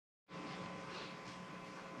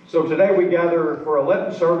So today we gather for a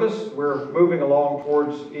Lenten service. We're moving along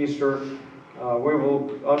towards Easter. We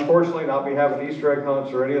will unfortunately not be having Easter egg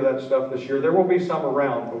hunts or any of that stuff this year. There will be some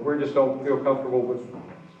around, but we just don't feel comfortable with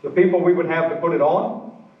the people we would have to put it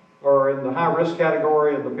on, or in the high risk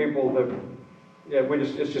category, and the people that, yeah,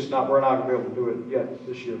 it's just not, we're not going to be able to do it yet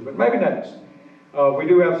this year, but maybe next. We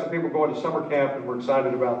do have some people going to summer camp, and we're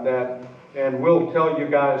excited about that. And we'll tell you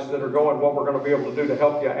guys that are going what we're going to be able to do to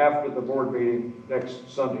help you after the board meeting next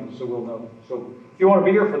Sunday, so we'll know. So if you want to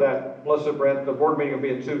be here for that, Melissa, Brent, the board meeting will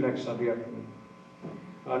be at 2 next Sunday afternoon.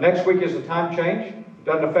 Next week is the time change. It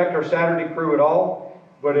doesn't affect our Saturday crew at all,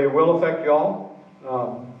 but it will affect y'all.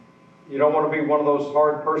 You don't want to be one of those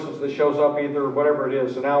hard persons that shows up either, whatever it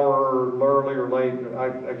is, an hour early or late.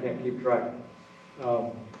 I can't keep track.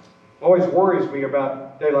 Always worries me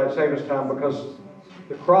about daylight savings time because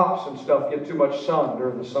the crops and stuff get too much sun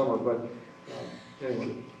during the summer, but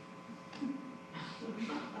anyway.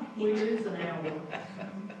 We lose an hour.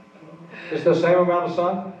 It's the same amount of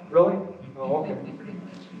sun? Really? Oh, okay.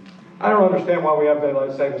 I don't understand why we have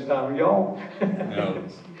daylight savings time. Y'all? No.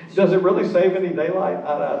 Does it really save any daylight?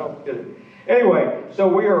 I don't get it. Anyway, so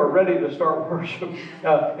we are ready to start worship.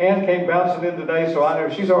 Ann came bouncing in today, so I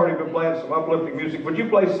know she's already been playing some uplifting music. Would you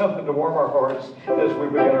play something to warm our hearts as we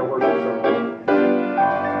begin our worship service?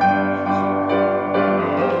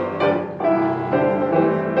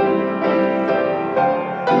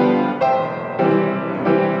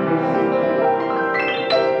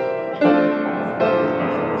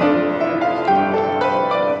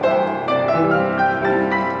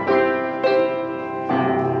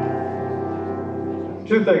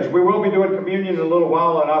 Two things. We will be doing communion in a little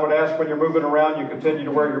while, and I would ask when you're moving around, you continue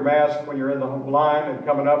to wear your mask when you're in the line and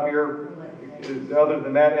coming up here. Other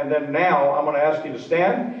than that, and then now I'm going to ask you to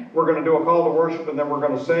stand. We're going to do a call to worship, and then we're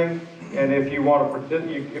going to sing. And if you want to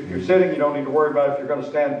pretend, if you're sitting, you don't need to worry about it. If you're going to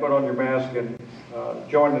stand, put on your mask and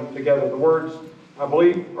join it together. The words, I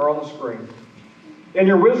believe, are on the screen. In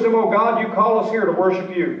your wisdom, O God, you call us here to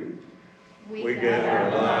worship you. We give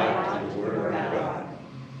our life to the Word of God.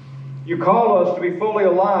 You call us to be fully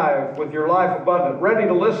alive with your life abundant, ready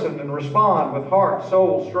to listen and respond with heart,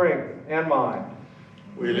 soul, strength, and mind.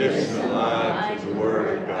 We listen alive to the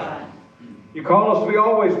Word of God. You call us to be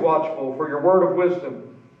always watchful for your word of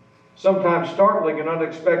wisdom, sometimes startling and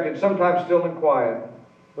unexpected, sometimes still and quiet,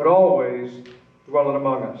 but always dwelling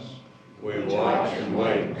among us. We watch and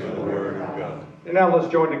wait for the Word of God. And now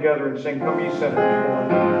let's join together and sing, Come Ye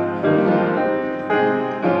Sinners.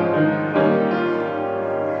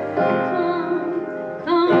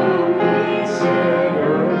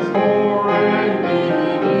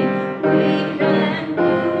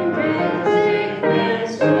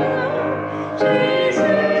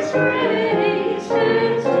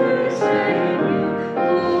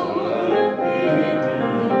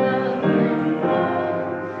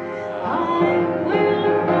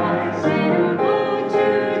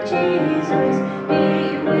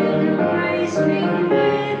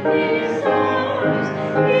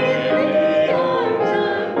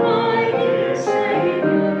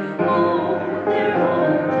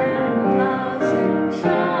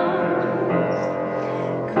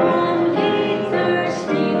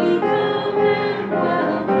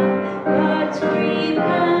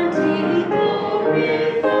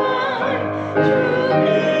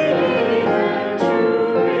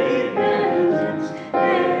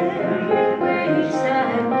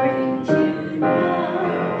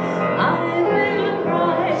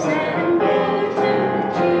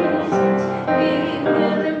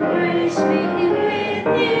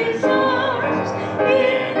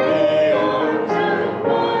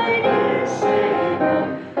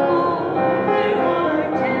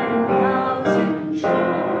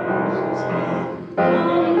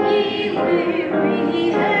 Come ye weary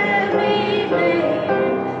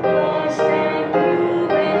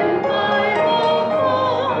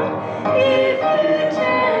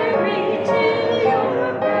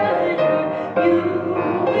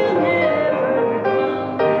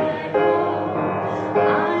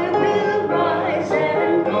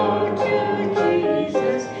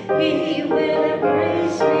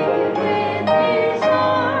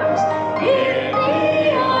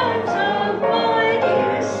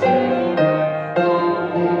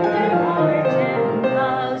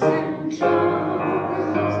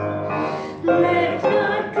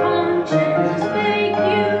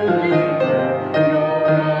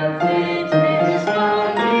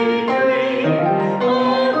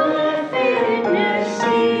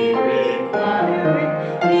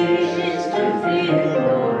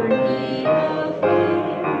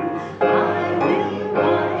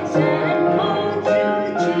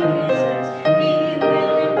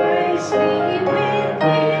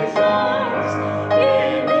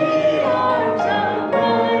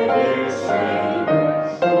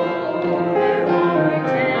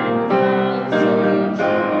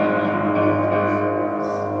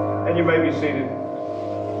You may be seated.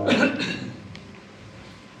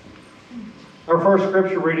 Our first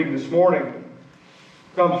scripture reading this morning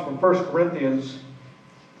comes from 1 Corinthians.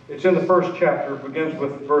 It's in the first chapter. It begins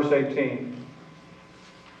with verse 18.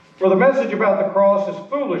 For the message about the cross is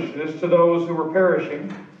foolishness to those who are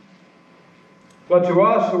perishing, but to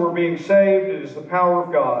us who are being saved it is the power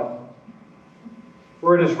of God.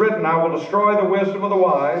 For it is written, I will destroy the wisdom of the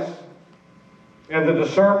wise, and the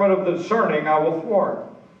discernment of the discerning I will thwart.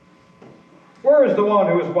 Where is the one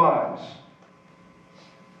who is wise?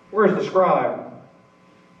 Where is the scribe?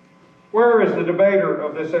 Where is the debater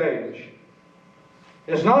of this age?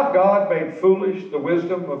 Has not God made foolish the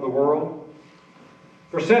wisdom of the world?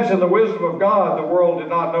 For since in the wisdom of God the world did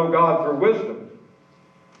not know God through wisdom,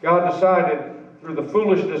 God decided through the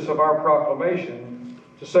foolishness of our proclamation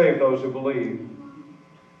to save those who believe.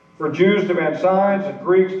 For Jews demand signs and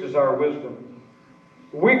Greeks desire wisdom.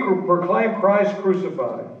 We proclaim Christ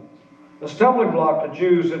crucified, a stumbling block to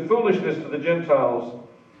Jews and foolishness to the Gentiles,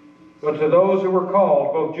 but to those who are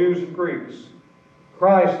called, both Jews and Greeks,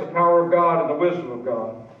 Christ, the power of God and the wisdom of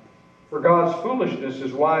God. For God's foolishness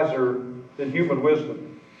is wiser than human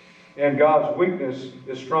wisdom, and God's weakness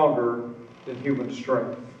is stronger than human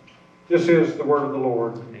strength. This is the word of the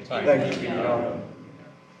Lord. Thanks be to God.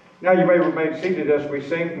 Now you may remain seated as we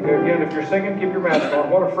sing. Again, if you're singing, keep your mask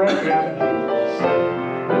on. What a friend we have in Jesus.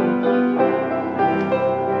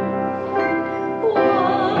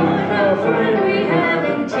 What a friend we have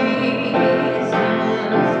in Jesus.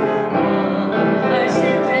 Our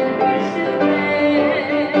sins and griefs to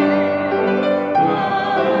bear.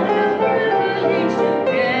 What a privilege to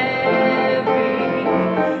carry everything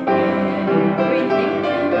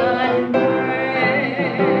to God in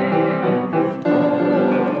prayer.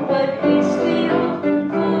 Oh, what peace we often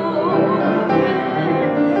forget.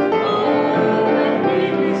 Oh, what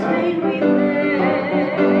needless pain we bear.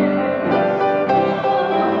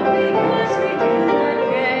 Because we do not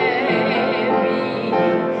carry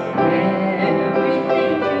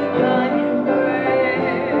everything to God in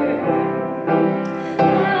prayer.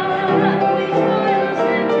 But with trials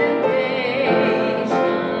and temptations, is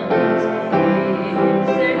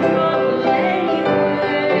there trouble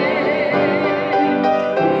anywhere?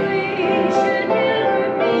 We should never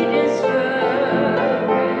be discouraged.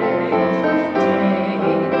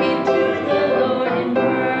 Take it to the Lord in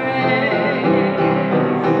prayer.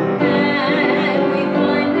 And we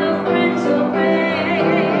find a friend so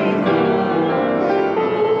faithful, who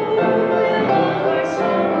will all our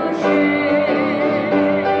sorrow share.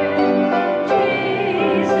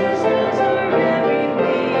 Jesus knows our every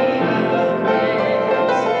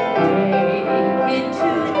weakness. Take it to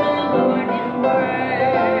the Lord in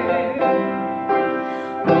prayer.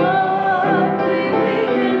 What we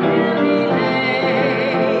can heavy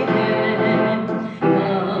laden,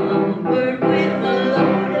 covered with a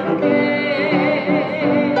load of care.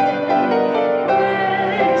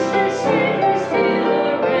 Precious Savior, still a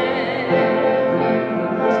refuge.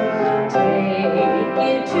 Take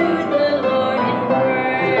it to the Lord in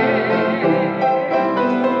prayer.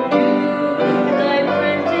 Do thy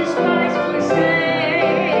friends despise,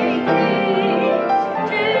 forsake thee?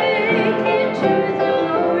 Take it to the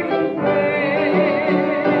Lord in prayer.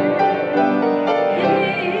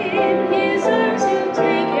 In his arms he'll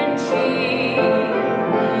take and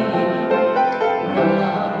shield thee.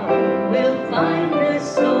 Thou wilt find the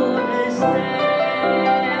solace there.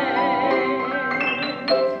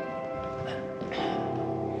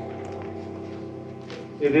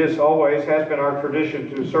 It is always, has been our tradition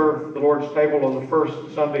to serve the Lord's table on the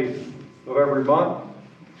first Sunday of every month.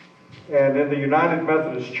 And in the United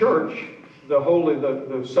Methodist Church, the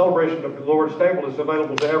celebration of the Lord's table is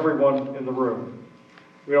available to everyone in the room.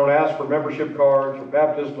 We don't ask for membership cards or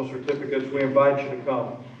baptismal certificates. We invite you to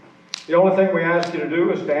come. The only thing we ask you to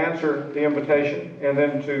do is to answer the invitation and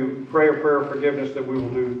then to pray a prayer of forgiveness that we will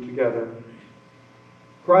do together.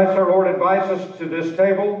 Christ our Lord invites us to this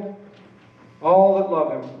table, all that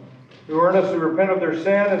love Him, who earnestly repent of their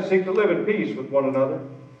sin and seek to live in peace with one another.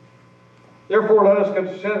 Therefore, let us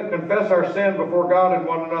confess our sin before God and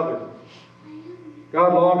one another.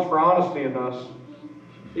 God longs for honesty in us.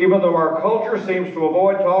 Even though our culture seems to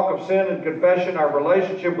avoid talk of sin and confession, our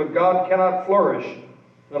relationship with God cannot flourish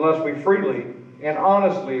unless we freely and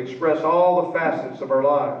honestly express all the facets of our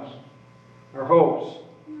lives, our hopes,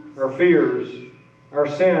 our fears, our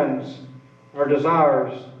sins, our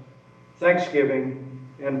desires, thanksgiving,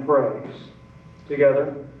 and praise.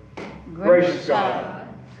 Together, gracious God,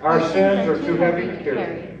 our sins are too heavy to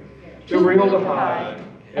carry, too real to hide,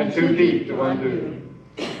 and too deep to undo.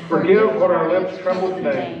 Forgive what our lips tremble to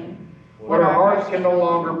name, what our hearts can no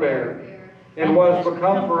longer bear. and was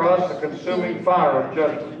become for us a consuming fire of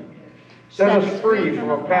judgment. Set us free from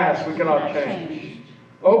a past we cannot change.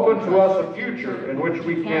 Open to us a future in which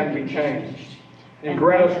we can be changed. And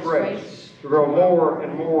grant us grace to grow more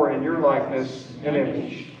and more in your likeness and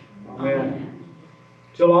image. Amen.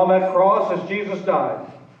 Till on that cross, as Jesus died,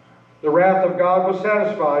 the wrath of God was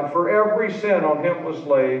satisfied, for every sin on him was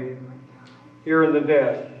laid. Here in the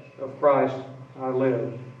death of Christ I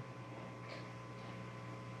live.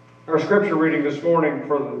 Our scripture reading this morning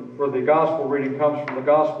for the gospel reading comes from the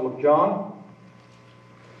Gospel of John.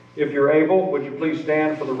 If you're able, would you please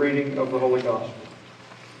stand for the reading of the Holy Gospel?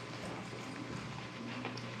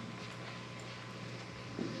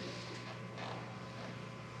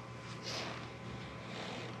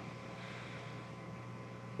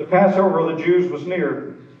 The Passover of the Jews was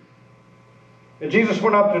near, and Jesus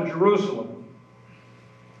went up to Jerusalem.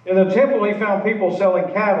 In the temple he found people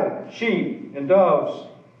selling cattle, sheep, and doves,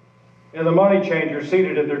 and the money changers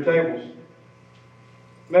seated at their tables.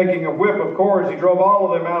 Making a whip of cords, he drove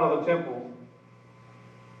all of them out of the temple,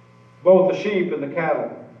 both the sheep and the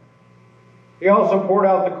cattle. He also poured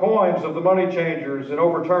out the coins of the money changers and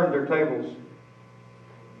overturned their tables.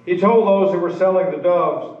 He told those who were selling the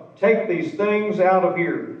doves, "Take these things out of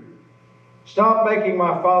here. Stop making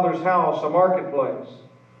my Father's house a marketplace."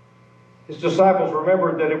 His disciples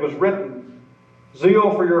remembered that it was written,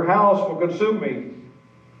 "Zeal for your house will consume me."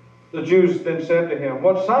 The Jews then said to him,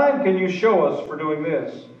 "What sign can you show us for doing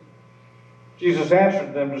this?" Jesus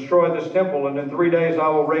answered them, "Destroy this temple, and in 3 days I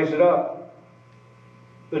will raise it up."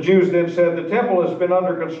 The Jews then said, "The temple has been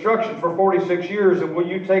under construction for 46 years, and will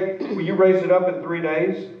you raise it up in 3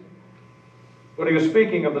 days?" But he was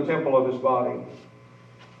speaking of the temple of his body.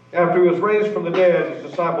 After he was raised from the dead,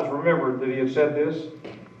 his disciples remembered that he had said this,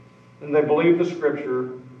 and they believed the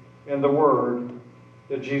scripture and the word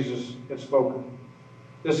that Jesus had spoken.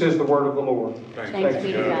 This is the word of the Lord. Thanks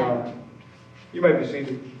be to God. You may be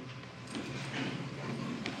seated.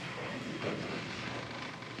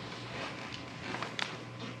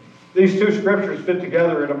 These two scriptures fit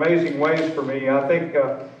together in amazing ways for me. I think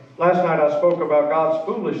last night I spoke about God's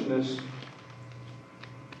foolishness.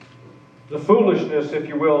 The foolishness, if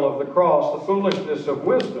you will, of the cross, the foolishness of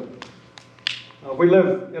wisdom. We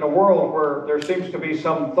live in a world where there seems to be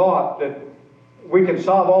some thought that we can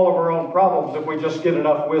solve all of our own problems if we just get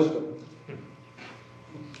enough wisdom.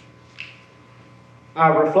 I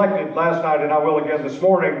reflected last night, and I will again this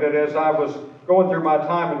morning, that as I was going through my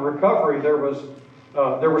time in recovery, there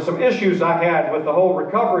were some issues I had with the whole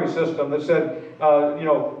recovery system that said,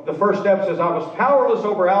 the first step says I was powerless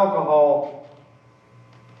over alcohol.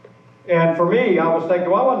 And for me, I was thinking,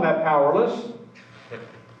 well, I wasn't that powerless.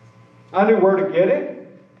 I knew where to get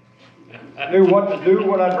it. Knew what to do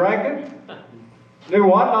when I drank it. Knew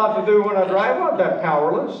what not to do when I drank. I wasn't that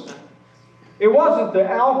powerless. It wasn't the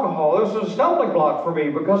alcohol. This was a stumbling block for me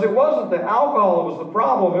because it wasn't the alcohol that was the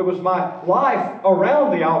problem. It was my life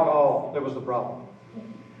around the alcohol that was the problem.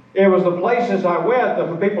 It was the places I went,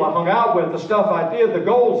 the people I hung out with, the stuff I did, the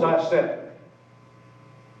goals I set.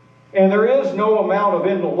 And there is no amount of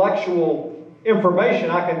intellectual information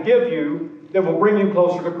I can give you that will bring you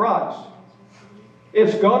closer to Christ.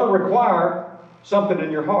 It's going to require something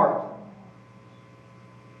in your heart.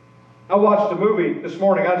 I watched a movie this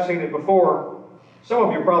morning. I'd seen it before. Some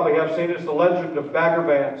of you probably have seen it. It's The Legend of Bagger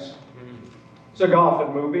Vance. It's a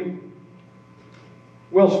golfing movie.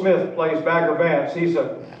 Will Smith plays Bagger Vance. He's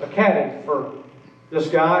a caddy for this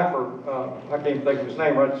guy, I can't even think of his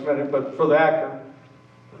name right this minute, but for the actor.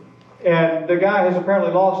 And the guy has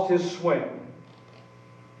apparently lost his swing.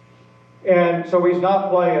 And so he's not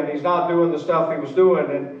playing. He's not doing the stuff he was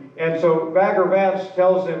doing. And so Bagger Vance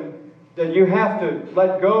tells him that you have to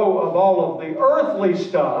let go of all of the earthly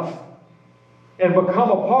stuff and become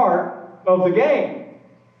a part of the game.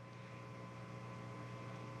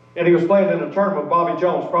 And he was playing in a tournament with Bobby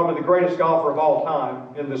Jones, probably the greatest golfer of all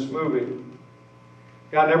time in this movie.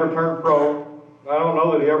 Guy never turned pro. I don't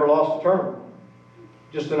know that he ever lost a tournament.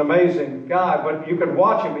 Just an amazing guy. But you could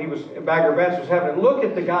watch him. Bagger Vance was having it. Look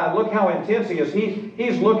at the guy. Look how intense he is.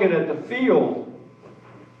 He's looking at the field.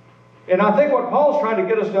 And I think what Paul's trying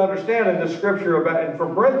to get us to understand in this scripture and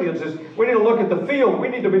from Corinthians is we need to look at the field. We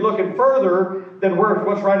need to be looking further than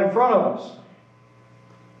what's right in front of us.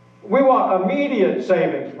 We want immediate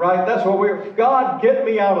savings, right? That's what God, get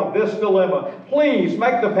me out of this dilemma. Please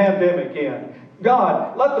make the pandemic end.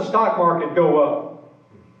 God, let the stock market go up.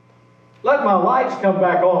 Let my lights come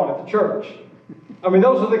back on at the church. I mean,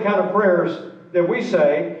 those are the kind of prayers that we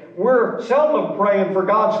say. We're seldom praying for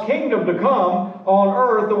God's kingdom to come on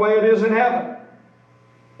earth the way it is in heaven.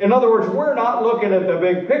 In other words, we're not looking at the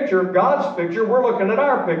big picture, God's picture. We're looking at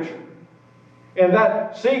our picture. And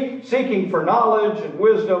that seeking for knowledge and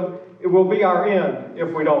wisdom, it will be our end if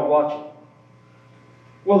we don't watch it.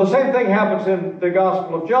 Well, the same thing happens in the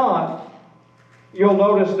Gospel of John. You'll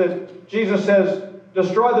notice that Jesus says,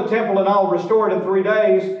 destroy the temple and I'll restore it in 3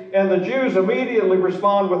 days. And the Jews immediately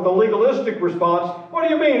respond with the legalistic response, what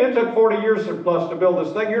do you mean? It took 40 years or plus to build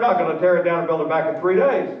this thing. You're not going to tear it down and build it back in 3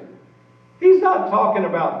 days. He's not talking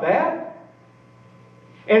about that.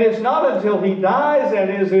 And it's not until he dies and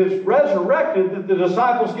is resurrected that the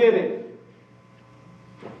disciples get it.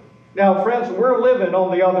 Now, friends, we're living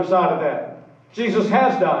on the other side of that. Jesus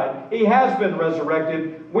has died. He has been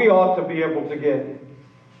resurrected. We ought to be able to get it.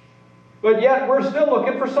 But yet, we're still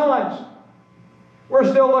looking for signs. We're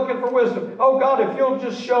still looking for wisdom. Oh, God, if you'll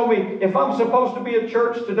just show me, if I'm supposed to be at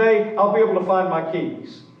church today, I'll be able to find my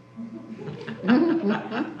keys.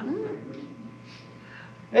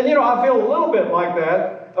 And you know, I feel a little bit like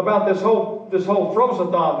that about this whole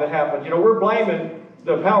throws-a-thon that happened. You know, we're blaming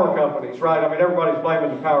the power companies, right? I mean, everybody's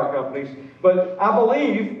blaming the power companies. But I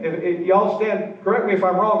believe, if y'all stand, correct me if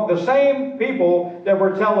I'm wrong, the same people that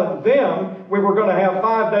were telling them we were going to have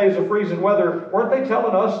 5 days of freezing weather, weren't they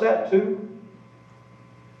telling us that too?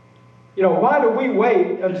 You know, why do we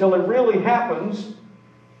wait until it really happens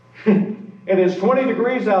and it's 20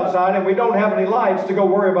 degrees outside and we don't have any lights to go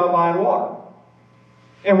worry about buying water?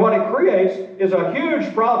 And what it creates is a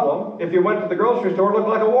huge problem. If you went to the grocery store, it looked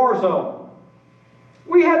like a war zone.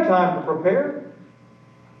 We had time to prepare.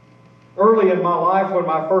 Early in my life, when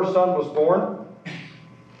my first son was born,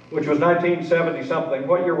 which was 1970-something.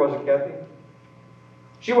 What year was it, Kathy?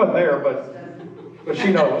 She wasn't there, but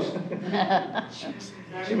she knows.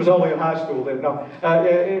 She was only in high school then. No,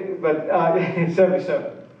 but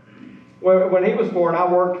 77. When he was born,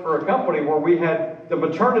 I worked for a company where we had the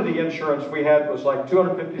maternity insurance we had was like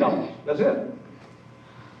 $250. That's it.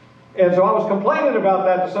 And so I was complaining about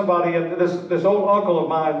that to somebody, and this old uncle of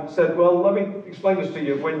mine said, well, let me explain this to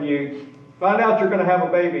you. When you find out you're going to have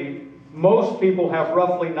a baby, most people have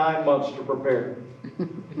roughly 9 months to prepare.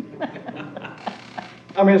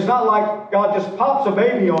 I mean, it's not like God just pops a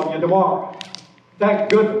baby on you tomorrow. Thank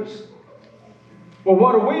goodness. Well,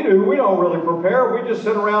 what do? We don't really prepare. We just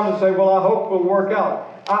sit around and say, well, I hope it'll work out.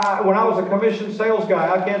 When I was a commissioned sales guy,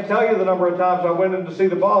 I can't tell you the number of times I went in to see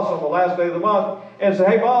the boss on the last day of the month and said,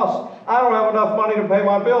 hey, boss, I don't have enough money to pay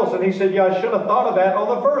my bills. And he said, yeah, I should have thought of that on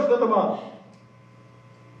the first of the month.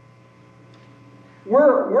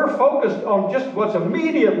 We're focused on just what's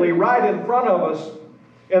immediately right in front of us.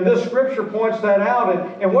 And this scripture points that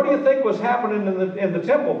out. And what do you think was happening in the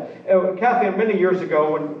temple? Kathy, many years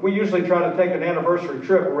ago, when we usually try to take an anniversary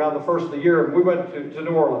trip around the first of the year, we went to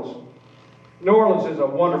New Orleans. New Orleans is a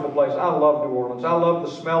wonderful place. I love New Orleans. I love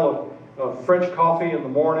the smell of French coffee in the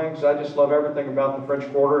mornings. I just love everything about the French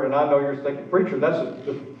Quarter. And I know you're thinking, preacher, that's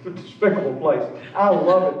a despicable place. I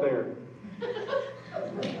love it there.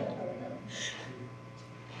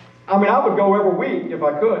 I mean, I would go every week if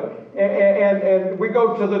I could. And we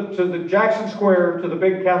go to the Jackson Square, to the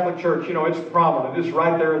big Catholic church. You know, it's prominent. It's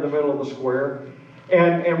right there in the middle of the square.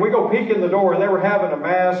 And we go peek in the door, and they were having a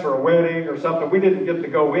mass or a wedding or something. We didn't get to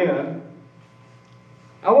go in.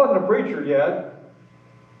 I wasn't a preacher yet.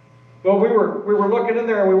 But we were looking in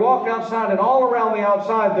there, and we walked outside, and all around the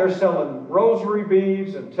outside, they're selling rosary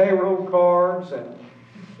beads and tarot cards and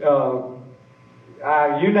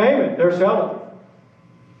you name it, they're selling it.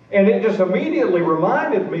 And it just immediately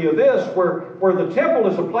reminded me of this, where the temple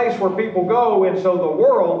is a place where people go, and so the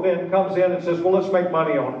world then comes in and says, well, let's make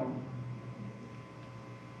money on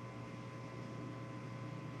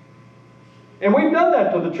it. And we've done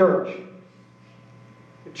that to the church.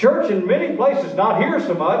 The church in many places, not here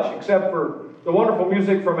so much, except for the wonderful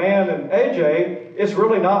music from Ann and AJ, it's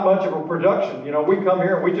really not much of a production. You know, we come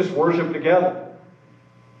here and we just worship together.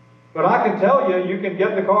 But I can tell you, you can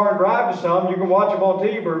get in the car and drive to some. You can watch them on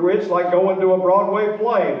TV. It's like going to a Broadway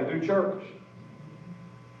play to do church.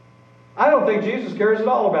 I don't think Jesus cares at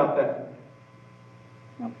all about that.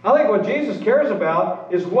 I think what Jesus cares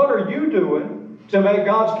about is what are you doing to make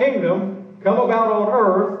God's kingdom come about on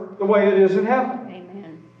earth the way it is in heaven.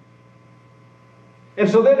 Amen. And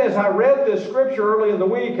so then as I read this scripture early in the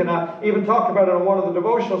week, and I even talked about it on one of the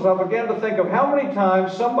devotionals, I began to think of how many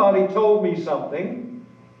times somebody told me something.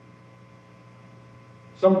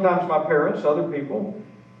 Sometimes my parents, other people.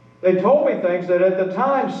 They told me things that at the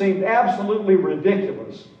time seemed absolutely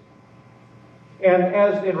ridiculous. And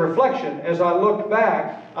as in reflection, as I looked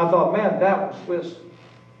back, I thought, man, that was wisdom.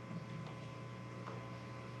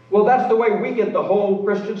 Well, that's the way we get the whole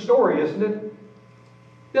Christian story, isn't it?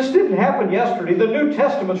 This didn't happen yesterday. The New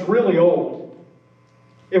Testament's really old.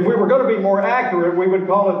 If we were going to be more accurate, we would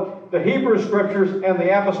call it the Hebrew Scriptures and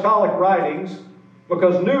the Apostolic writings.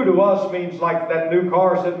 Because new to us means like that new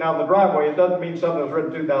car sitting out in the driveway. It doesn't mean something that was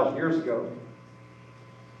written 2,000 years ago.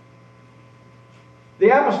 The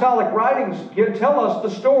apostolic writings tell us the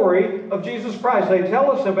story of Jesus Christ. They tell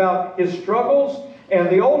us about His struggles, and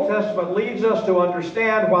the Old Testament leads us to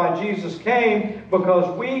understand why Jesus came,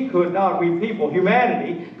 because we people,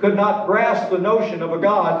 humanity, could not grasp the notion of a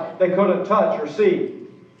God they couldn't touch or see.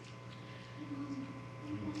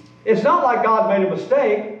 It's not like God made a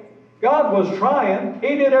mistake. God was trying.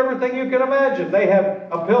 He did everything you can imagine. They had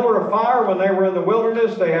a pillar of fire when they were in the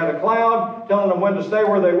wilderness. They had a cloud telling them when to stay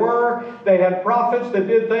where they were. They had prophets that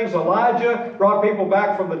did things. Elijah brought people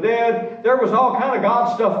back from the dead. There was all kind of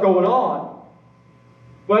God stuff going on.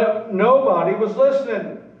 But nobody was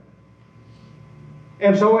listening.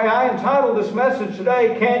 And so I entitled this message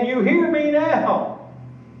today, Can You Hear Me Now?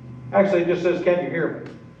 Actually, it just says, Can You Hear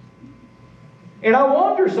Me? And I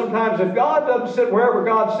wonder sometimes if God doesn't sit wherever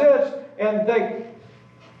God sits and think,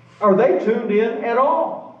 are they tuned in at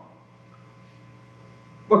all?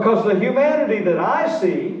 Because the humanity that I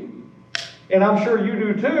see, and I'm sure you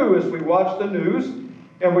do too as we watch the news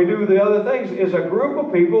and we do the other things, is a group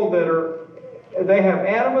of people that they have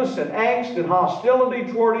animus and angst and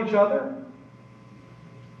hostility toward each other.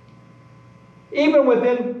 Even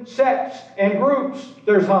within sects and groups,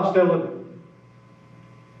 there's hostility.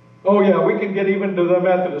 Oh yeah, we can get even to the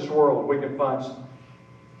Methodist world. We can find some.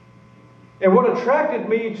 And what attracted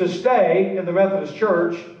me to stay in the Methodist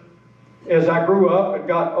church as I grew up and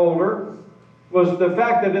got older was the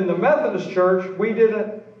fact that in the Methodist church, we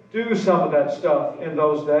didn't do some of that stuff in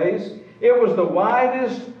those days. It was the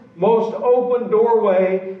widest, most open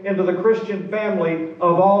doorway into the Christian family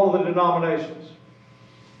of all of the denominations.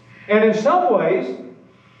 And in some ways,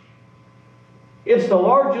 it's the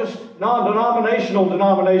largest non-denominational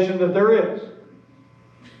denomination that there is.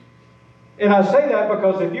 And I say that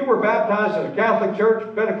because if you were baptized in a Catholic church,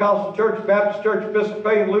 Pentecostal church, Baptist church,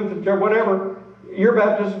 Episcopalian, Lutheran church, whatever, your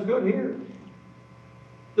baptism is good here.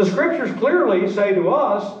 The Scriptures clearly say to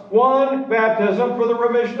us, one baptism for the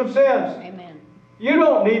remission of sins. Amen. You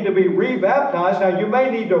don't need to be rebaptized. Now, you may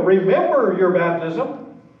need to remember your baptism.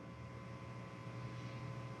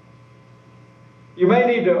 You may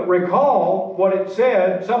need to recall what it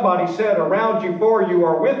said, somebody said around you, for you,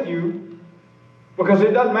 or with you, because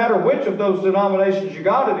it doesn't matter which of those denominations you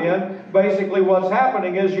got it in. Basically, what's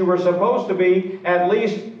happening is you were supposed to be at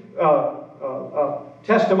least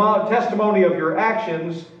testimony of your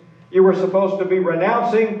actions. You were supposed to be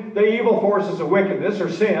renouncing the evil forces of wickedness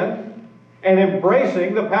or sin and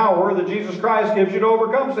embracing the power that Jesus Christ gives you to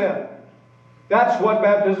overcome sin. That's what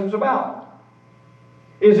baptism's about.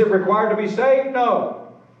 Is it required to be saved?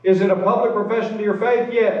 No. Is it a public profession to your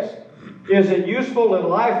faith? Yes. Is it useful in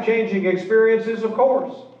life-changing experiences? Of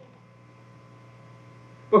course.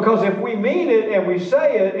 Because if we mean it and we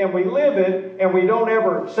say it and we live it and we don't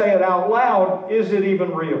ever say it out loud, is it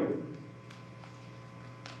even real?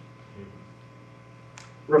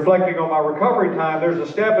 Reflecting on my recovery time, there's a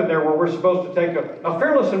step in there where we're supposed to take a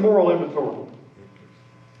fearless and moral inventory.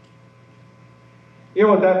 You know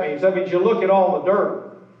what that means? That means you look at all the dirt.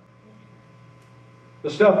 The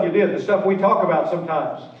stuff you did, the stuff we talk about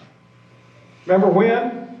sometimes. Remember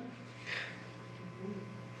when?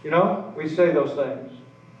 You know, we say those things.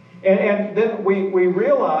 And then we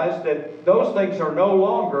realize that those things are no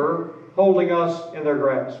longer holding us in their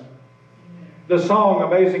grasp. The song,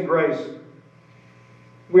 Amazing Grace,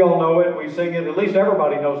 we all know it, we sing it, at least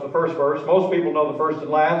everybody knows the first verse. Most people know the first and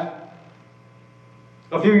last.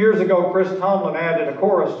 A few years ago, Chris Tomlin added a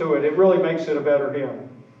chorus to it. It really makes it a better hymn.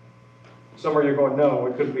 Some of you are going, no,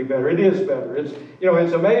 it couldn't be better. It is better. It's,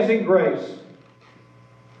 it's Amazing Grace.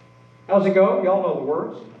 How's it go? Y'all know the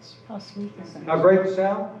words. How sweet the sound. How great the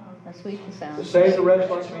sound. How sweet the sound. To save the wretch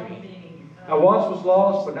like me. I once was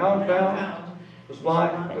lost, but now I'm found. Was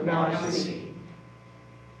blind, but now I see.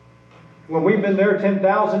 When we've been there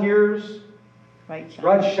 10,000 years,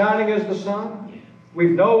 bright shining as the sun,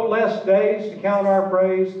 we've no less days to count our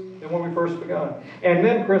praise than when we first begun. And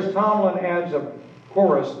then Chris Tomlin adds a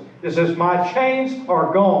chorus that says, my chains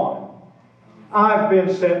are gone. I've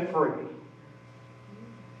been set free.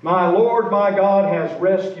 My Lord, my God has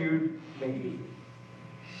rescued me.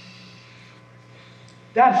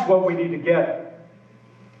 That's what we need to get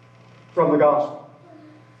from the gospel.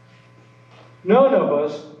 None of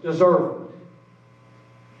us deserve it,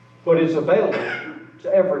 but it's available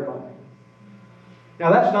to everybody.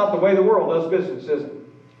 Now, that's not the way the world does business, is it?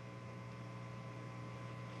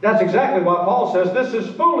 That's exactly why Paul says this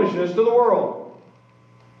is foolishness to the world.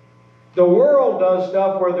 The world does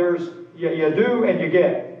stuff where there's you do and you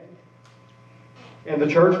get. And the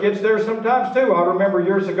church gets there sometimes too. I remember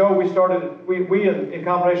years ago we in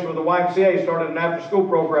combination with the YMCA started an after-school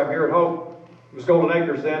program here at Hope. It was Golden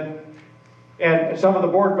Acres then. And some of the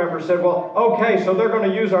board members said, well, okay, so they're going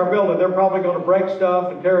to use our building. They're probably going to break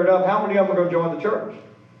stuff and tear it up. How many of them are going to join the church?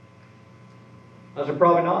 I said,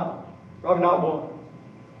 probably not. Probably not one.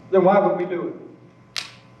 Then why would we do it?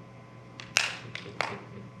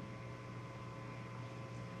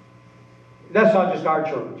 That's not just our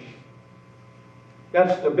church.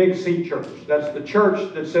 That's the Big C church. That's the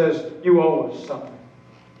church that says, you owe us something.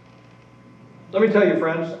 Let me tell you,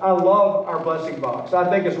 friends, I love our blessing box. I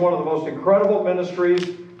think it's one of the most incredible ministries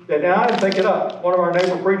that, and I didn't think it up. One of our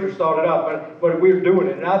neighbor preachers thought it up, but we're doing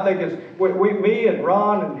it. And I think it's, me and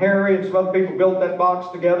Ron and Harry and some other people built that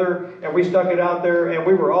box together, and we stuck it out there, and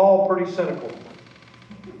we were all pretty cynical.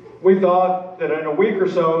 We thought that in a week or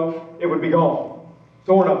so, it would be gone,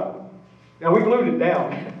 torn up. Now, we glued it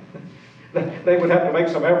down. They would have to make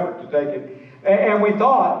some effort to take it. And we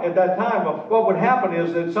thought at that time, what would happen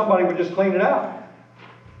is that somebody would just clean it out.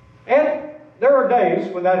 And there are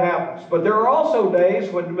days when that happens. But there are also days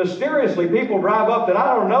when mysteriously people drive up that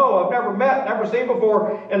I don't know, I've never met, never seen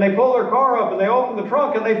before, and they pull their car up and they open the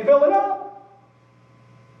trunk and they fill it up.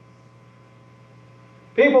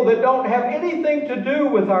 People that don't have anything to do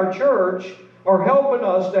with our church are helping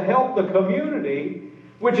us to help the community.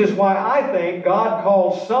 Which is why I think God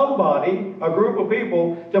called somebody, a group of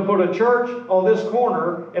people, to put a church on this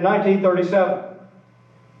corner in 1937.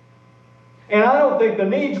 And I don't think the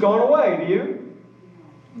need's gone away, do you?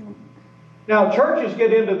 Now, churches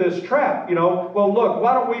get into this trap, well, look,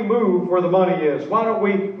 why don't we move where the money is? Why don't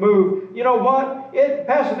we move? You know what?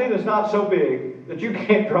 Pasadena's not so big that you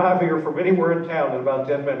can't drive here from anywhere in town in about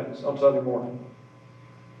 10 minutes on Sunday morning.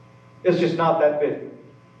 It's just not that big.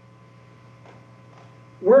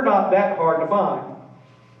 We're not that hard to find.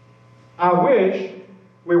 I wish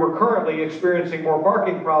we were currently experiencing more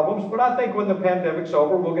parking problems, but I think when the pandemic's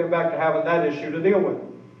over, we'll get back to having that issue to deal with.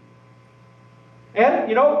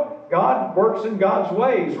 And, God works in God's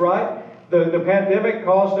ways, right? The pandemic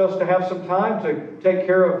caused us to have some time to take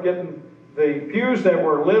care of getting the pews that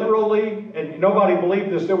were literally, and nobody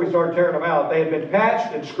believed this until we started tearing them out, they had been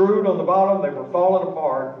patched and screwed on the bottom. They were falling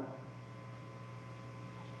apart.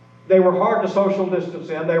 They were hard to social distance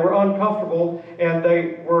in. They were uncomfortable, and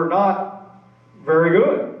they were not very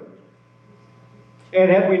good. And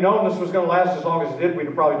had we known this was going to last as long as it did, we'd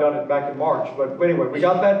have probably done it back in March. But anyway, we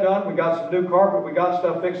got that done. We got some new carpet. We got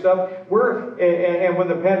stuff fixed up. And when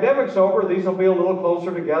the pandemic's over, these will be a little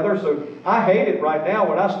closer together. So I hate it right now.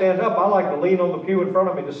 When I stand up, I like to lean on the pew in front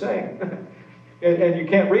of me to sing. and you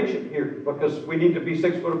can't reach it here because we need to be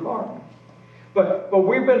 6 foot apart. But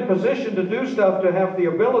we've been positioned to do stuff to have the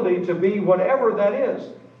ability to be whatever that is.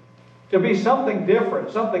 To be something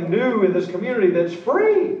different, something new in this community that's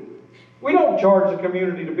free. We don't charge the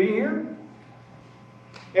community to be here.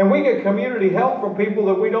 And we get community help from people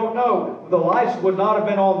that we don't know. The lights would not have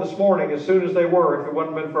been on this morning as soon as they were if it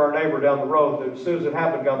wouldn't have been for our neighbor down the road that as soon as it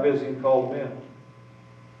happened got busy and called them in.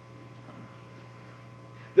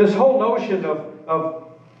 This whole notion of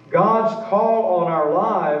God's call on our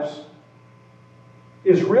lives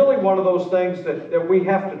is really one of those things that we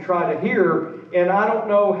have to try to hear, and I don't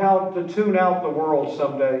know how to tune out the world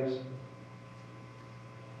some days.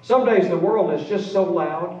 Some days the world is just so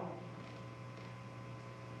loud.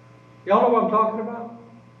 Y'all know what I'm talking about?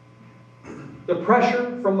 The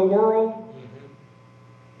pressure from the world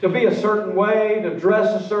to be a certain way, to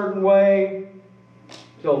dress a certain way,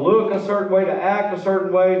 to look a certain way, to act a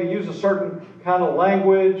certain way, to use a certain kind of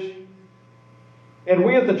language. And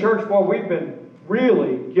we at the church, boy, we've been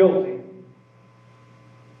really guilty.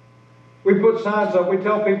 We put signs up. We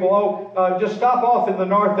tell people, just stop off in the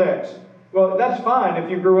narthex. Well, that's fine if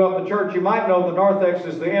you grew up in the church. You might know the narthex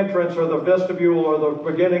is the entrance or the vestibule or the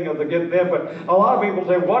beginning of the getting in. But a lot of people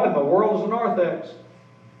say, what in the world is a narthex?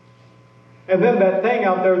 And then that thing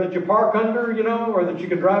out there that you park under, or that you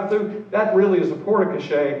can drive through, that really is a porta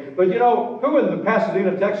cachet. But who in the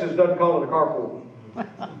Pasadena, Texas doesn't call it a carport?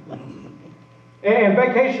 And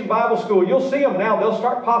Vacation Bible School, you'll see them now. They'll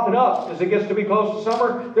start popping up as it gets to be close to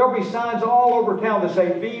summer. There'll be signs all over town that say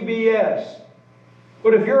VBS.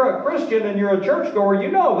 But if you're a Christian and you're a churchgoer,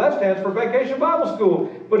 that stands for Vacation Bible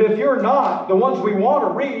School. But if you're not, the ones we want to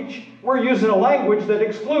reach, we're using a language that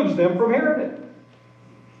excludes them from hearing it.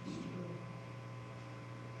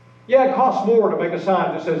 Yeah, it costs more to make a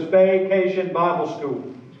sign that says Vacation Bible School.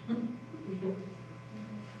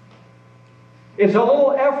 It's a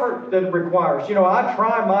little effort that it requires. I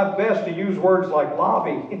try my best to use words like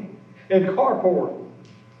lobby and carport.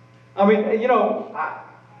 I mean,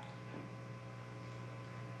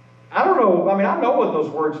 I don't know, I mean, I know what those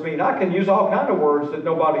words mean. I can use all kinds of words that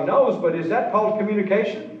nobody knows, but is that called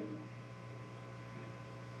communication?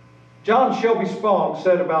 John Shelby Spong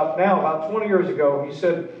said about 20 years ago, he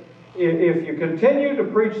said, if you continue to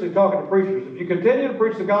preach, talking to preachers, if you continue to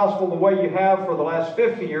preach the gospel the way you have for the last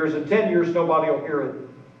 50 years, in 10 years nobody will hear it.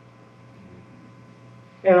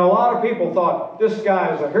 And a lot of people thought, this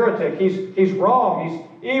guy is a heretic, he's wrong,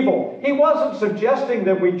 he's evil. He wasn't suggesting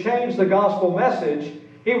that we change the gospel message.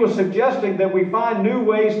 He was suggesting that we find new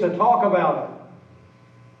ways to talk about it.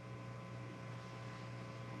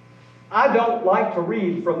 I don't like to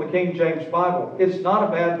read from the King James Bible. It's not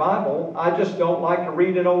a bad Bible. I just don't like to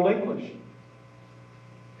read in Old English.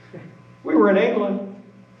 We were in England.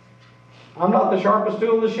 I'm not the sharpest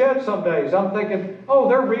tool in the shed some days. I'm thinking, oh,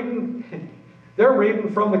 they're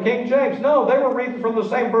reading from the King James. No, they were reading from the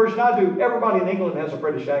same version I do. Everybody in England has a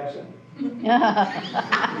British accent.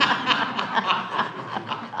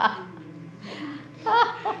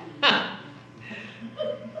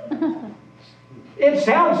 It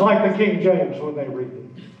sounds like the King James when they read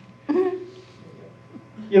it.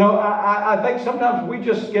 You know, I think sometimes we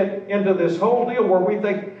just get into this whole deal where we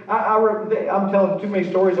think, I'm telling too many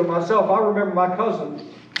stories of myself. I remember my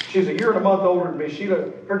cousin, she's a year and a month older than me.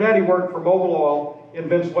 Her daddy worked for Mobil Oil in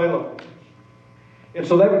Venezuela. And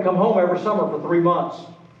so they would come home every summer for 3 months.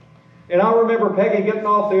 And I remember Peggy getting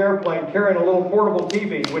off the airplane carrying a little portable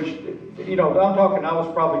TV, which, you know, I'm talking, I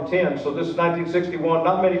was probably 10, so this is 1961.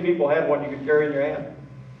 Not many people had one you could carry in your hand.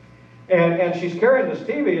 And she's carrying this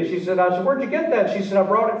TV, and she said, I said, where'd you get that? She said, I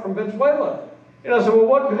brought it from Venezuela. And I said, well,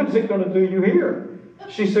 what good is it going to do you here?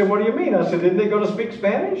 She said, what do you mean? I said, didn't they go to speak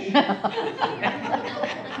Spanish?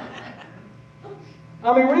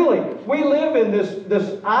 I mean, really, we live in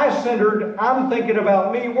this I-centered, I'm thinking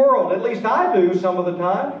about me world. At least I do some of the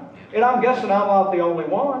time. And I'm guessing I'm not the only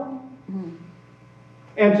one.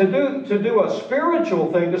 And to do a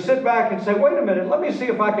spiritual thing, to sit back and say, wait a minute, let me see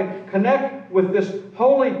if I can connect with this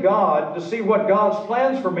holy God to see what God's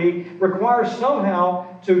plans for me, requires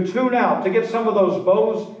somehow to tune out, to get some of those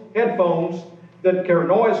Bose headphones that are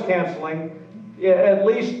noise canceling, at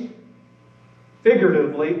least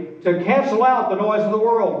figuratively, to cancel out the noise of the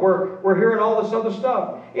world. We're hearing all this other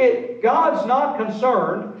stuff. God's not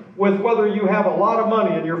concerned with whether you have a lot of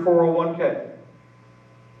money in your 401k.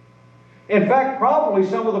 In fact, probably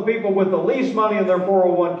some of the people with the least money in their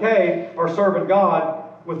 401k are serving God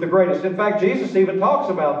with the greatest. In fact, Jesus even talks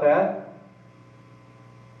about that.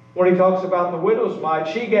 When he talks about the widow's mite,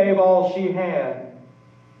 she gave all she had.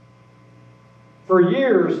 For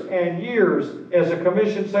years and years, as a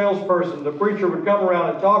commissioned salesperson, the preacher would come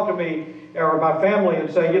around and talk to me or my family and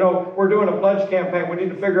say, you know, we're doing a pledge campaign. We need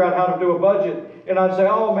to figure out how to do a budget. And I'd say,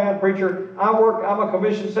 oh man, preacher, I'm a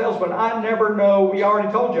commissioned salesman. I never know. We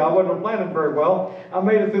already told you I wasn't planning very well. I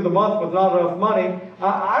made it through the month with not enough money.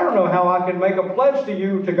 I don't know how I can make a pledge to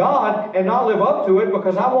you, to God, and not live up to it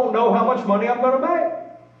because I won't know how much money I'm going to make.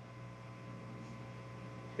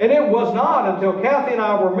 And it was not until Kathy and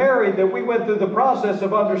I were married that we went through the process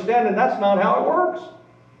of understanding that's not how it works.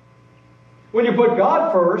 When you put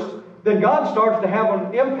God first, then God starts to have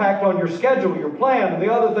an impact on your schedule, your plan, and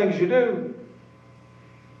the other things you do.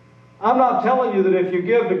 I'm not telling you that if you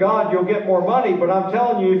give to God, you'll get more money, but I'm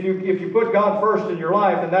telling you if you put God first in your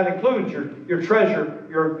life, and that includes your treasure,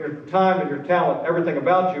 your time and your talent, everything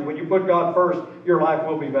about you, when you put God first, your life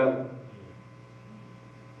will be better.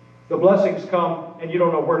 The blessings come, and you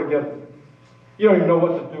don't know where to get them. You don't even know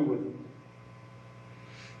what to do with them.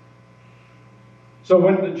 So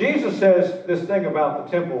when Jesus says this thing about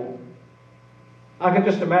the temple, I can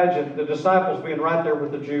just imagine the disciples being right there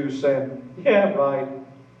with the Jews saying, yeah, right.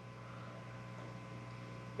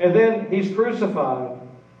 And then he's crucified.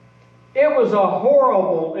 It was a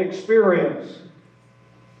horrible experience.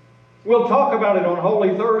 We'll talk about it on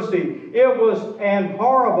Holy Thursday. It was an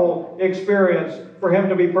horrible experience for him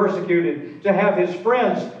to be persecuted, to have his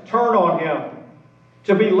friends turn on him,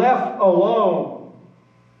 to be left alone.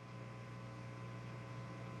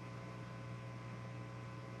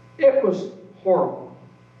 It was horrible.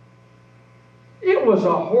 It was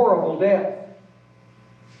a horrible death.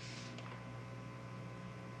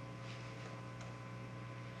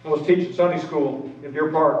 I was teaching Sunday school in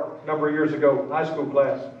Deer Park a number of years ago, high school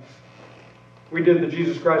class. We did the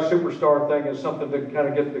Jesus Christ Superstar thing as something to kind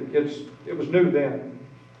of get the kids, it was new then.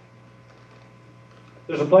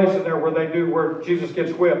 There's a place in there where Jesus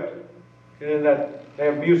gets whipped. And in that, they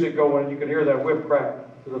have music going and you can hear that whip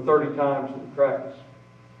crack to the 30 times it cracks.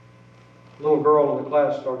 A little girl in the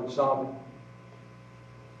class started sobbing.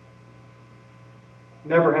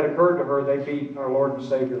 Never had occurred to her they beat our Lord and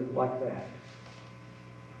Savior like that.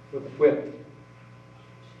 With a whip.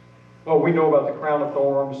 Oh, we know about the crown of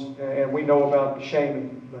thorns, and we know about the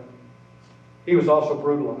shaming, but he was also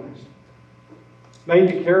brutalized. Made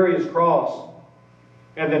to carry his cross,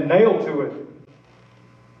 and then nailed to it.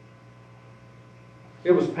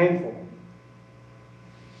 It was painful.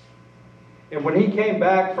 And when he came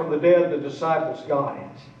back from the dead, the disciples got it.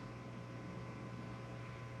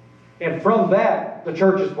 And from that, the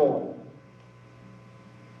church is born.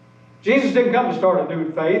 Jesus didn't come to start a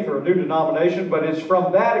new faith or a new denomination, but it's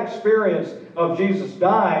from that experience of Jesus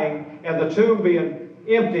dying and the tomb being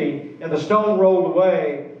empty and the stone rolled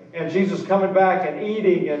away and Jesus coming back and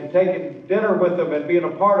eating and taking dinner with them and being a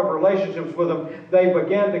part of relationships with them, they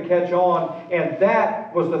began to catch on. And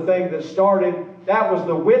that was the thing that started, that was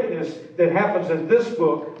the witness that happens in this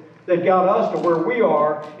book that got us to where we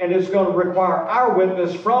are. And it's going to require our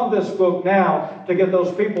witness from this book now to get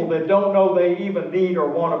those people that don't know they even need or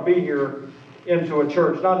want to be here into a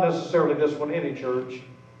church. Not necessarily this one, any church.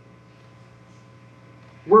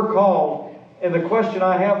 We're called. And the question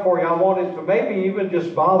I have for you, I want it to maybe even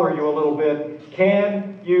just bother you a little bit.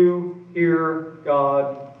 Can you hear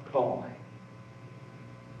God calling?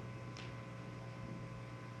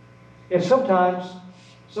 And sometimes,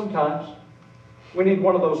 we need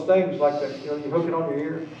one of those things like that, you hook it on your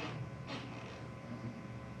ear.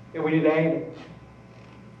 And we need to aim it.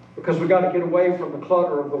 Because we've got to get away from the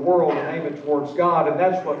clutter of the world and aim it towards God. And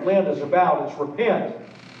that's what Lent is about. It's repent.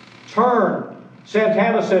 Turn.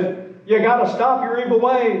 Santana said, you got to stop your evil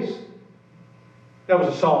ways. That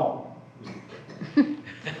was a song.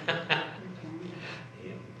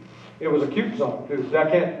 It was a cute song, too.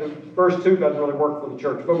 Verse 2 doesn't really work for the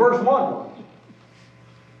church. But verse 1 was.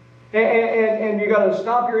 And you got to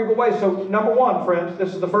stop your evil ways. So, number one, friends,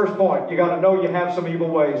 this is the first point. You got to know you have some evil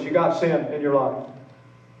ways. You got sin in your life.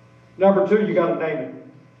 Number 2, you got to name it.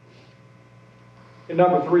 And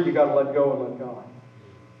number 3, you got to let go and let God.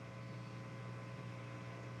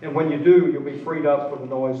 And when you do, you'll be freed up from the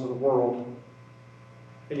noise of the world.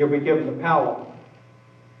 And you'll be given the power.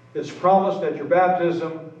 It's promised at your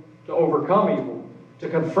baptism to overcome evil, to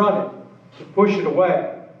confront it, to push it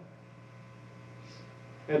away,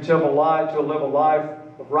 and to live a life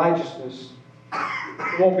of righteousness.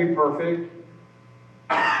 It won't be perfect,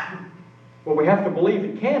 but we have to believe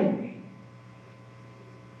it can be.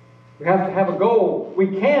 We have to have a goal. We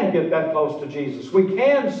can get that close to Jesus. We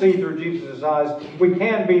can see through Jesus' eyes. We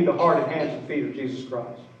can be the heart and hands and feet of Jesus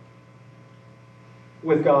Christ.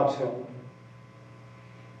 With God's help.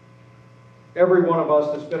 Every one of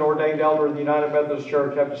us that's been ordained elder in the United Methodist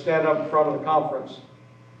Church have to stand up in front of the conference.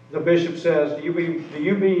 The bishop says, do you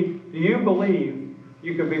believe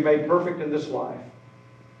you can be made perfect in this life?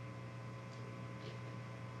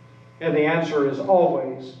 And the answer is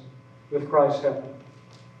always with Christ's help.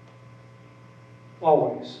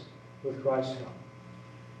 Always with Christ's help.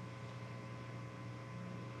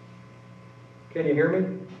 Can you hear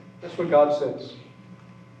me? That's what God says.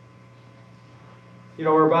 You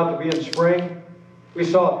know, we're about to be in spring. We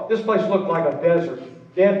saw, this place looked like a desert.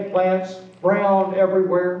 Dead plants, brown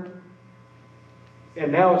everywhere.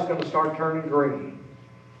 And now it's going to start turning green.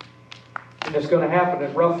 And it's going to happen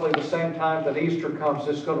at roughly the same time that Easter comes.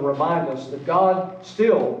 It's going to remind us that God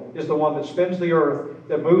still is the one that spins the earth,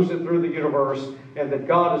 that moves it through the universe, and that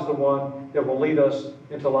God is the one that will lead us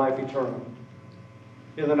into life eternal.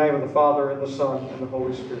 In the name of the Father, and the Son, and the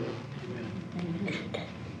Holy Spirit.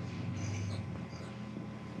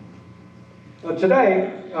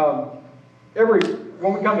 Today,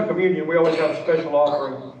 when we come to communion, we always have a special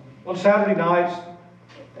offering. On Saturday nights,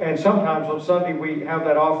 and sometimes on Sunday, we have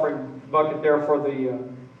that offering bucket there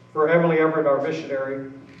for Emily Everett, our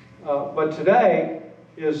missionary. But today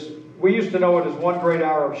we used to know it as one great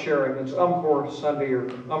hour of sharing. It's UMCOR Sunday or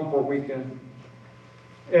UMCOR weekend.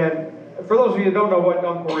 And for those of you who don't know what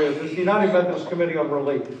UMCOR is, it's the United Methodist Committee on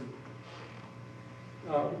Relief.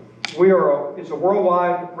 It's a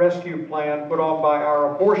worldwide rescue plan put on by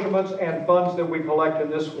our apportionments and funds that we collect in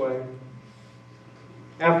this way.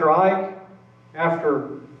 After Ike,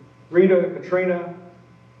 after Rita, Katrina,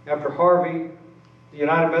 after Harvey, the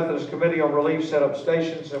United Methodist Committee on Relief set up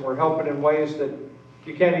stations, and we're helping in ways that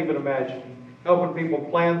you can't even imagine. Helping people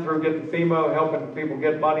plan through getting FEMA, helping people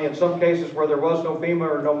get money. In some cases where there was no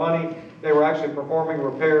FEMA or no money, they were actually performing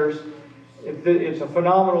repairs. It's a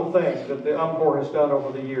phenomenal thing that the UMCOR has done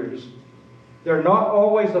over the years. They're not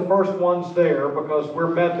always the first ones there because we're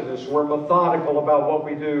Methodists, we're methodical about what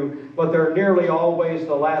we do, but they're nearly always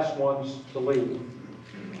the last ones to leave.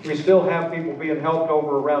 We still have people being helped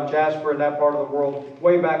over around Jasper and that part of the world,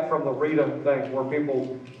 way back from the Rita thing, where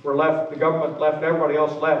people were left, the government left, everybody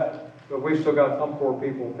else left, but we've still got UMCOR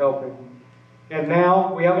people helping. And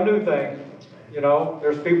now we have a new thing. You know,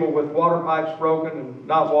 there's people with water pipes broken and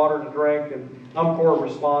not water to drink, and UMCOR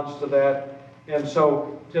responds to that. And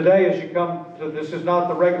so today, as you come to, this is not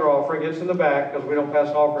the regular offering, it's in the back because we don't pass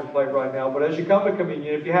an offering plate right now. But as you come to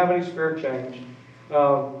communion, if you have any spare change,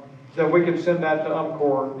 then we can send that to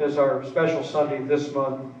UMCOR as our special Sunday this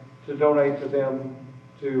month to donate to them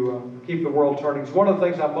to keep the world turning. It's one of the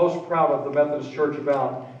things I'm most proud of the Methodist Church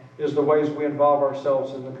about is the ways we involve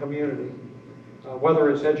ourselves in the community. Whether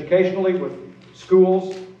it's educationally with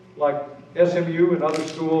schools like SMU and other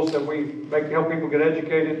schools that we help people get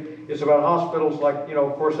educated. It's about hospitals like, you know,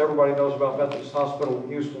 of course everybody knows about Methodist Hospital in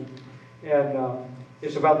Houston. And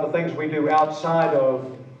it's about the things we do outside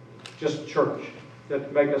of just church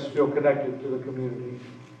that make us feel connected to the community.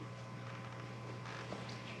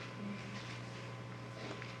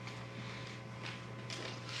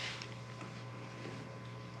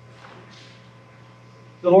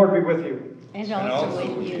 The Lord be with you. And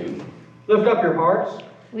also with you. Lift up your hearts.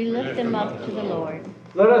 We lift them up to the Lord.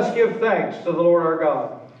 Let us give thanks to the Lord our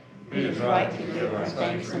God. It is right to give our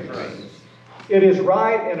thanks and praise. It is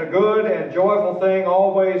right and a good and joyful thing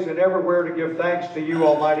always and everywhere to give thanks to you,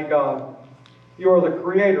 Almighty God. You are the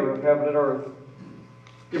creator of heaven and earth.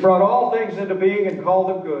 You brought all things into being and called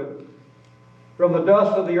them good. From the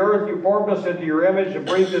dust of the earth you formed us into your image and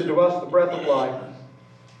breathed into us the breath of life.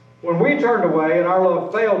 When we turned away and our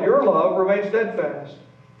love failed, your love remained steadfast.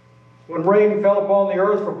 When rain fell upon the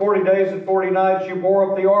earth for 40 days and 40 nights, you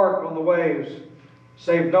bore up the ark on the waves,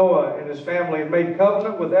 saved Noah and his family, and made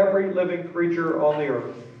covenant with every living creature on the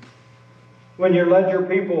earth. When you led your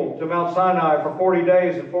people to Mount Sinai for 40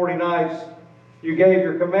 days and 40 nights, you gave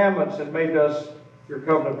your commandments and made us your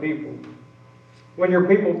covenant people. When your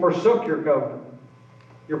people forsook your covenant,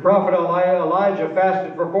 your prophet Elijah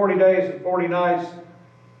fasted for 40 days and 40 nights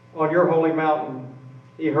on your holy mountain.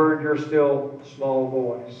 He heard your still small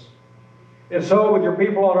voice. And so with your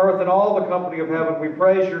people on earth and all the company of heaven, we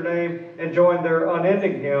praise your name and join their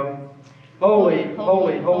unending hymn. Holy,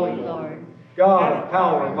 holy, holy Lord, God of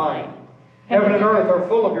power and might. Heaven and earth are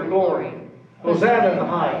full of your glory. Hosanna in the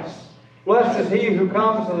highest. Blessed is he who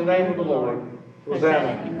comes in the name of the Lord.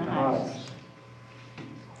 Hosanna in the highest.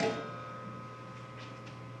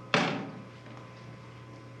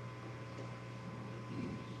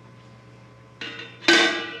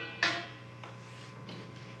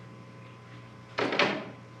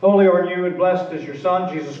 Holy are you and blessed is your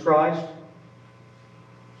Son, Jesus Christ.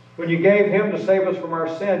 When you gave him to save us from our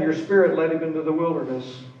sin, your Spirit led him into the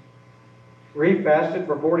wilderness, where he fasted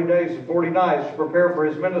for 40 days and 40 nights to prepare for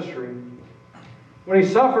his ministry. When he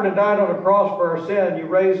suffered and died on a cross for our sin, you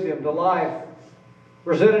raised him to life,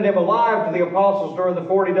 presented him alive to the apostles during the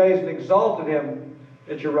 40 days, and exalted him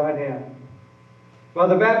at your right hand. By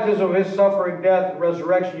the baptism of his suffering, death, and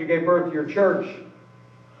resurrection, you gave birth to your church,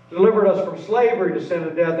 delivered us from slavery to sin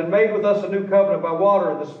and death, and made with us a new covenant by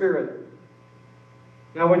water and the Spirit.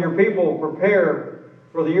 Now when your people prepare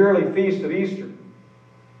for the yearly feast of Easter,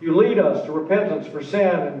 you lead us to repentance for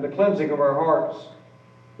sin and the cleansing of our hearts,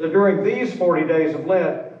 that during these 40 days of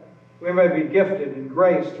Lent, we may be gifted in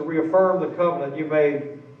grace to reaffirm the covenant you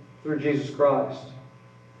made through Jesus Christ.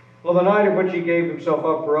 On the night in which he gave himself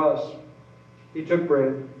up for us, he took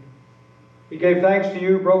bread. He gave thanks to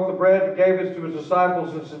you, broke the bread, gave it to his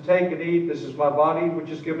disciples, and said, "Take and eat. This is my body, which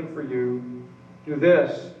is given for you. Do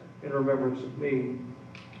this in remembrance of me."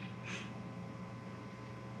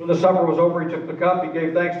 When the supper was over, he took the cup. He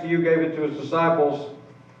gave thanks to you, gave it to his disciples,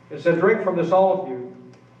 and said, "Drink from this, all of you.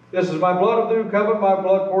 This is my blood of the new covenant, my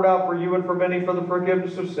blood poured out for you and for many for the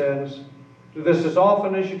forgiveness of sins. Do this as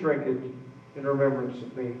often as you drink it in remembrance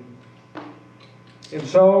of me." And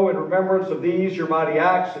so, in remembrance of these, your mighty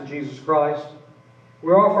acts in Jesus Christ,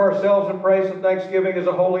 we offer ourselves in praise and thanksgiving as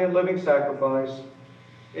a holy and living sacrifice,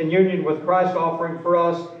 in union with Christ's offering for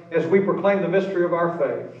us as we proclaim the mystery of our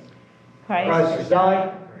faith. Christ has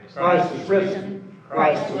died, Christ is risen,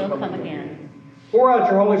 Christ will come again. Pour out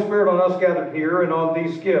your Holy Spirit on us gathered here and on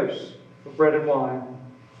these gifts of bread and wine.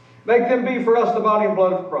 Make them be for us the body and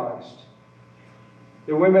blood of Christ,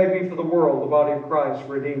 that we may be for the world the body of Christ,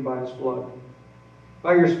 redeemed by his blood.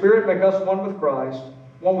 By your Spirit, make us one with Christ,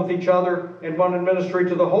 one with each other, and one in ministry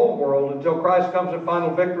to the whole world, until Christ comes in final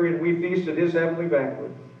victory and we feast at his heavenly banquet.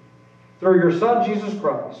 Through your Son, Jesus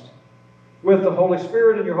Christ, with the Holy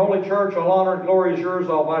Spirit and your holy church, all honor and glory is yours,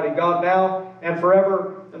 Almighty God, now and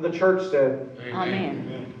forever. And the church said,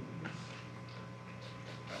 Amen.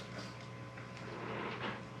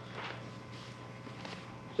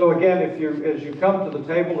 So again, as you come to the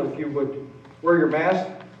table, if you would wear your mask,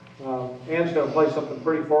 Ann's going to play something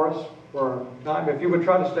pretty for us for our time. If you would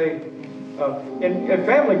try to stay, and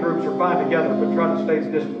family groups are fine together, but try to stay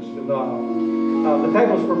distanced in the aisle. The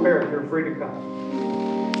table's prepared. You're free to come.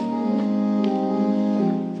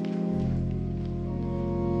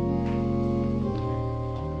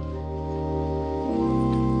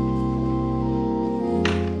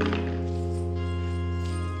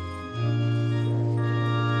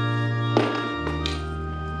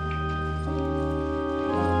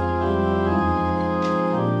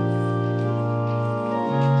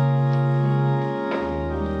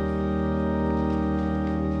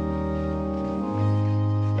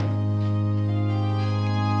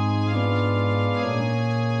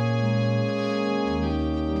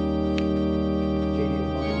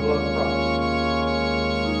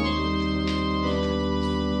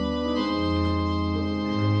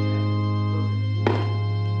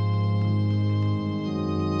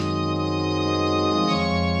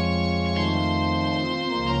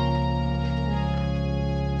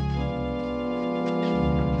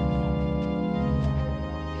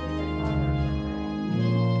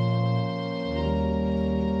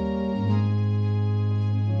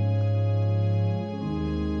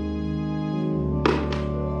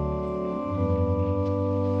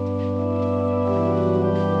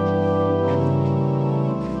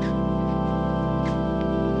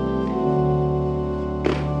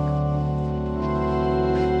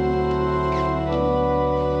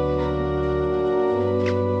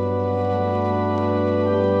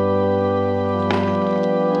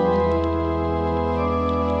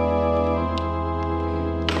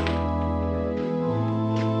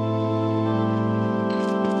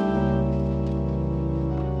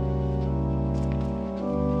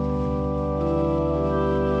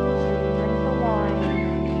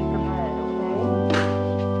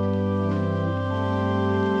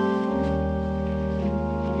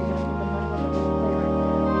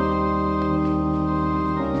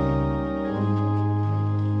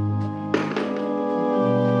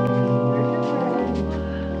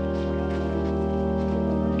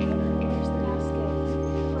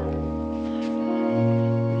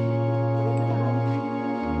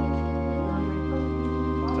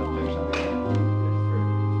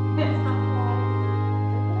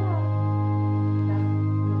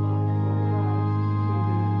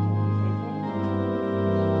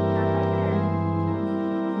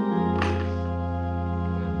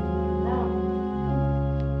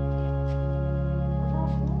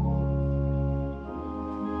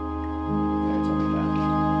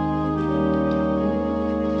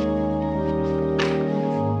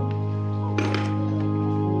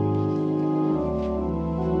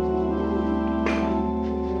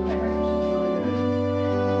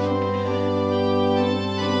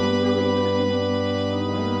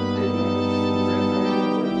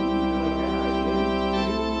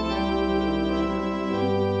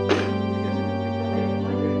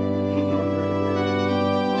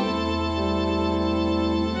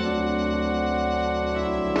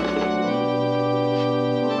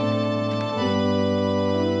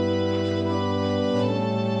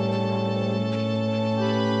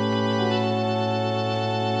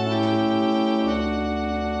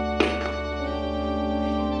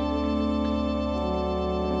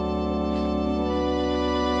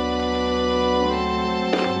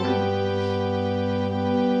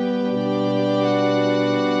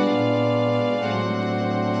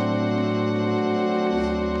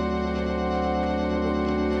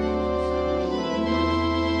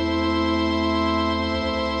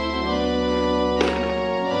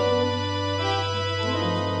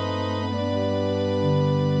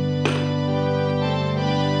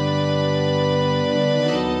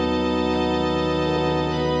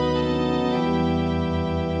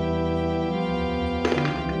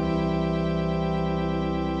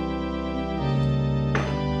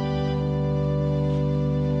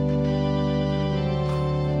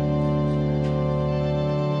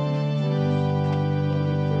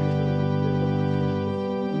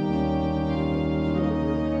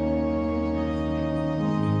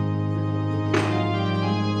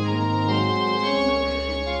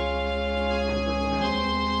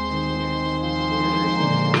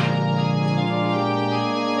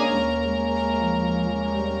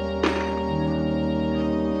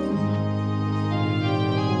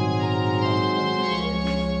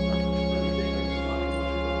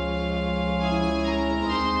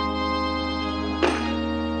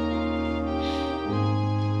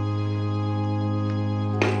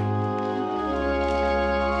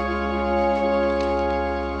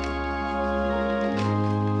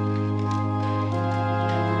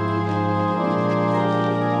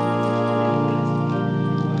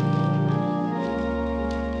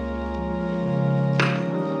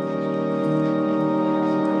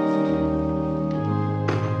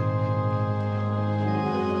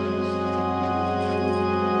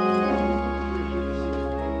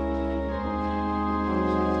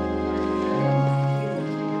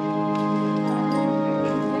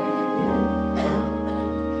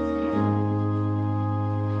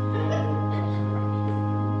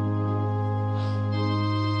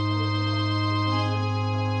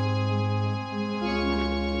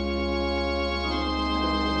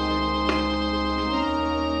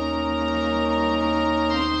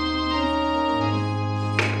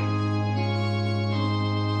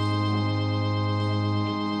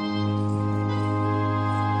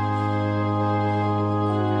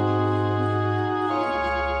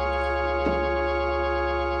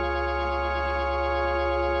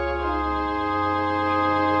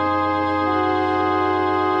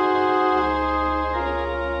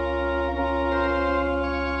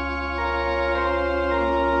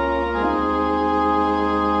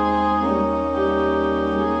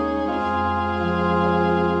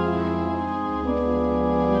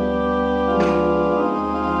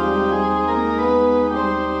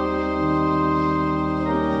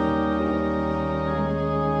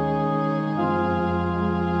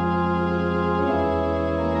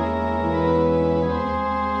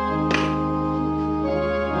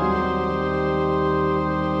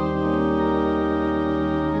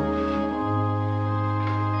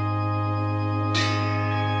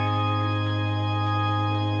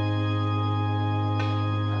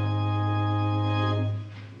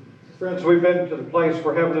 Friends, we've been to the place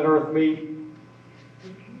where heaven and earth meet.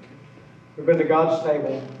 We've been to God's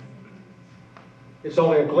table. It's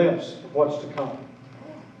only a glimpse of what's to come.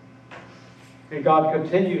 And God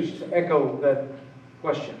continues to echo that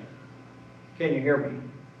question. Can you hear me?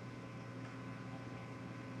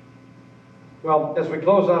 Well, as we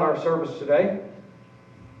close out our service today,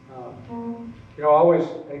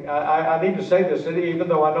 I need to say this, even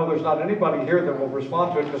though I know there's not anybody here that will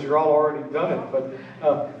respond to it because you're all already done it. But,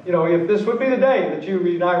 if this would be the day that you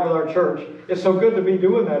reunite with our church, it's so good to be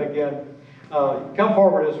doing that again. Come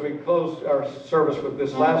forward as we close our service with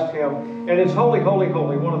this last hymn. And it's Holy, Holy,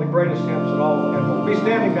 Holy, one of the greatest hymns in all of heaven. Be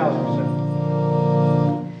standing now as we sing.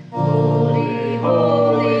 Holy,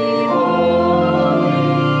 holy, holy,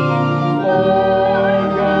 Lord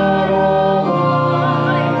God Almighty,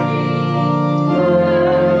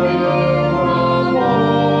 early in the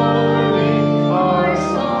morning our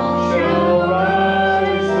song shall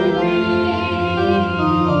rise to thee.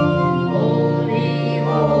 Holy,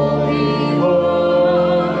 holy,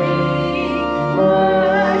 holy,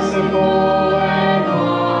 merciful and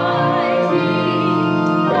mighty,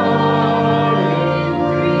 God in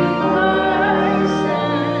three persons,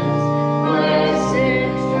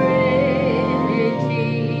 blessed Trinity.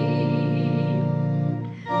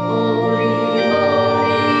 Holy,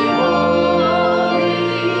 holy, holy,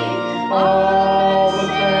 all the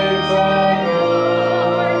saints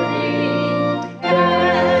adore thee,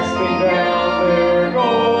 casting down their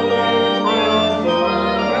golden crowns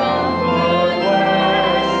around the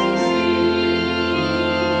glassy sea.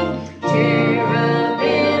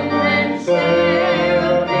 Cherubim and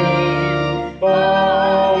seraphim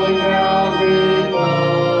falling down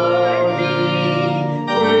before thee,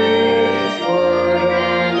 which word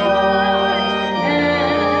and art and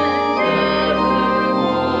evermore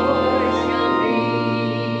shall be.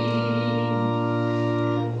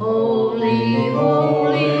 Holy,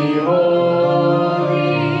 holy,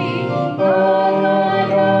 holy, the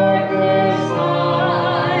darkness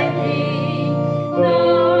hiding,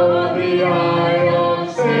 the eye of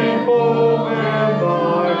sinful man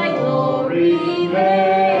thy glory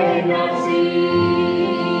may not see.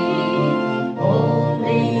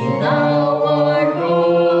 Only thou art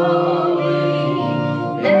holy,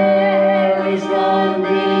 there is none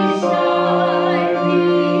beside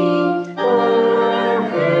thee,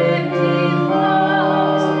 perfect in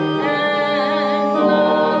vows and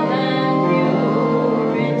love and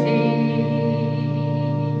purity.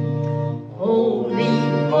 Holy,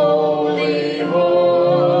 holy,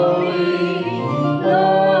 holy,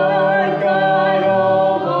 Lord God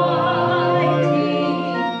Almighty,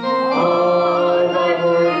 all thy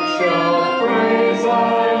works shall praise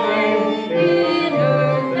thy name in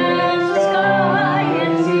earth and sky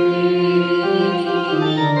and sea.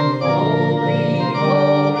 Holy,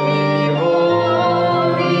 holy,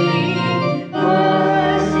 holy,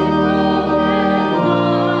 merciful and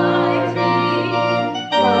mighty,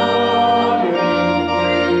 God in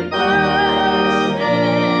three persons,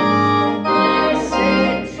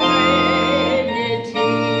 blessed Trinity.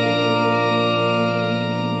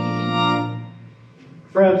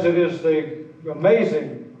 Friends, it is the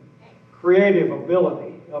amazing creative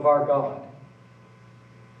ability of our God.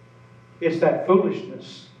 It's that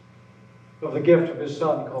foolishness of the gift of His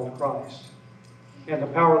Son called Christ and the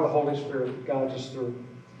power of the Holy Spirit that guides us through.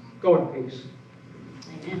 Go in peace.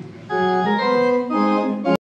 Amen.